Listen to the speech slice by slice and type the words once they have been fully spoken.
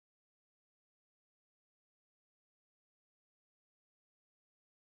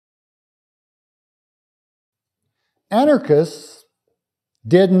Anarchists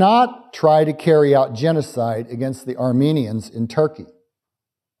did not try to carry out genocide against the Armenians in Turkey.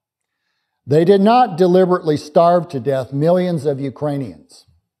 They did not deliberately starve to death millions of Ukrainians.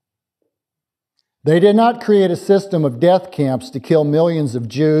 They did not create a system of death camps to kill millions of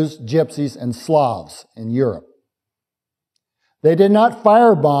Jews, Gypsies, and Slavs in Europe. They did not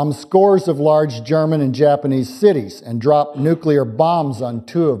firebomb scores of large German and Japanese cities and drop nuclear bombs on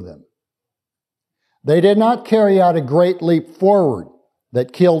 2 of them. They did not carry out a great leap forward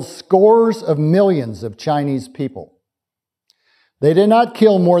that killed scores of millions of Chinese people. They did not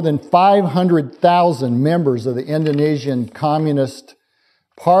kill more than 500,000 members of the Indonesian Communist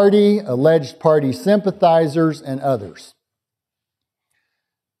Party, alleged party sympathizers, and others.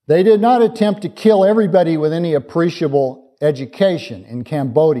 They did not attempt to kill everybody with any appreciable education in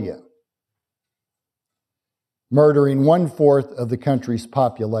Cambodia, murdering 1/4 of the country's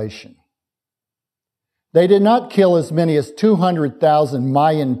population. They did not kill as many as 200,000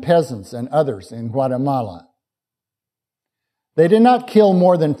 Mayan peasants and others in Guatemala. They did not kill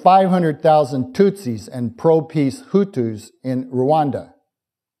more than 500,000 Tutsis and pro-peace Hutus in Rwanda.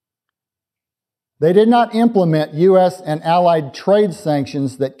 They did not implement U.S. and allied trade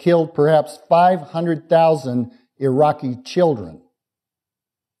sanctions that killed perhaps 500,000 Iraqi children.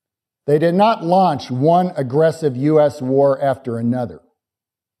 They did not launch one aggressive U.S. war after another.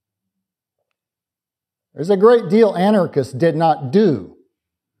 There's a great deal anarchists did not do,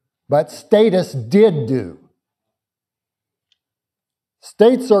 but statists did do.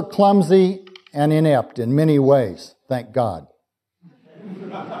 States are clumsy and inept in many ways, thank God.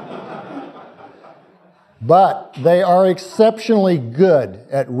 But they are exceptionally good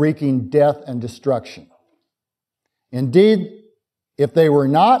at wreaking death and destruction. Indeed, if they were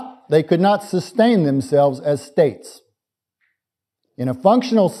not, they could not sustain themselves as states. In a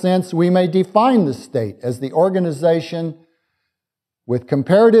functional sense, we may define the state as the organization with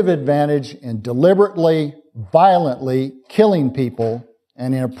comparative advantage in deliberately, violently killing people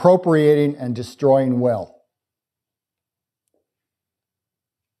and in appropriating and destroying wealth.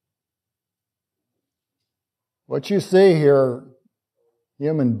 What you see here are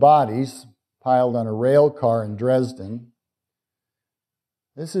human bodies piled on a rail car in Dresden.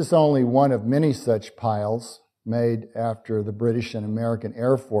 This is only one of many such piles made after the British and American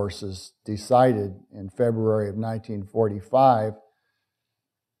Air Forces decided in February of 1945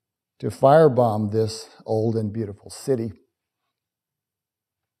 to firebomb this old and beautiful city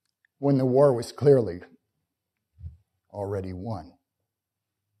when the war was clearly already won.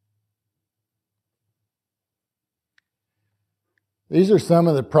 These are some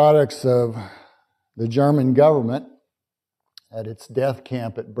of the products of the German government at its death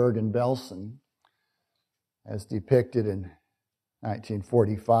camp at Bergen-Belsen, as depicted in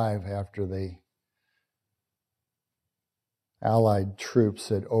 1945 after the Allied troops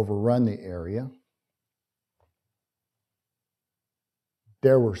had overrun the area.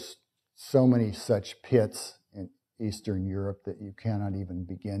 There were so many such pits in Eastern Europe that you cannot even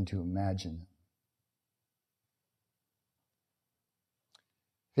begin to imagine.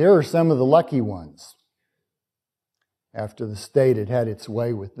 Here are some of the lucky ones after the state had had its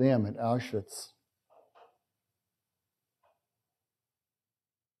way with them at Auschwitz.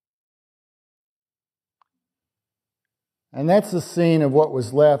 And that's the scene of what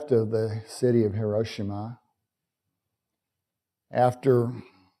was left of the city of Hiroshima after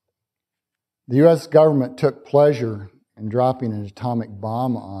the U.S. government took pleasure in dropping an atomic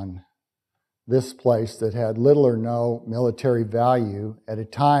bomb on this place that had little or no military value at a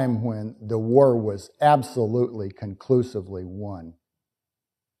time when the war was absolutely conclusively won.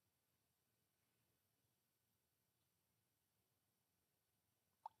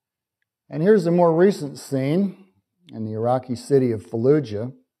 And here's a more recent scene in the Iraqi city of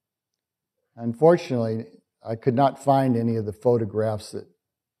Fallujah. Unfortunately, I could not find any of the photographs that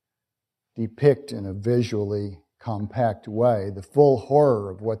depict in a visually compact way the full horror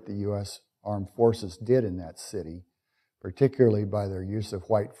of what the U.S. Armed Forces did in that city, particularly by their use of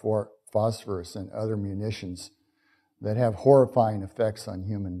white phosphorus and other munitions that have horrifying effects on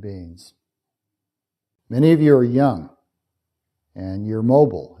human beings. Many of you are young, and you're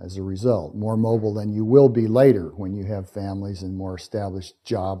mobile as a result, more mobile than you will be later when you have families and more established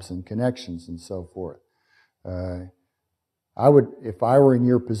jobs and connections and so forth. If I were in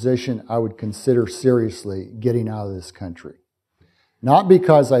your position, I would consider seriously getting out of this country. Not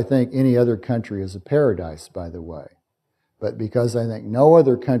because I think any other country is a paradise, by the way, but because I think no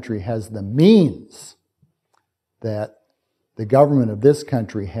other country has the means that the government of this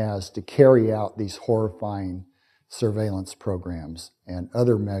country has to carry out these horrifying surveillance programs and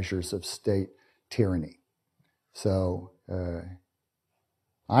other measures of state tyranny. So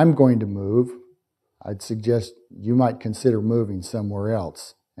I'm going to move. I'd suggest you might consider moving somewhere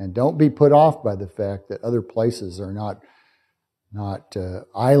else. And don't be put off by the fact that other places are not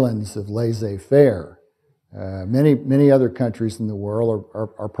islands of laissez-faire. Many other countries in the world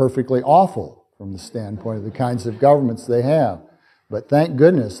are perfectly awful from the standpoint of the kinds of governments they have. But thank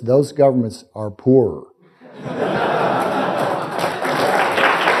goodness those governments are poorer.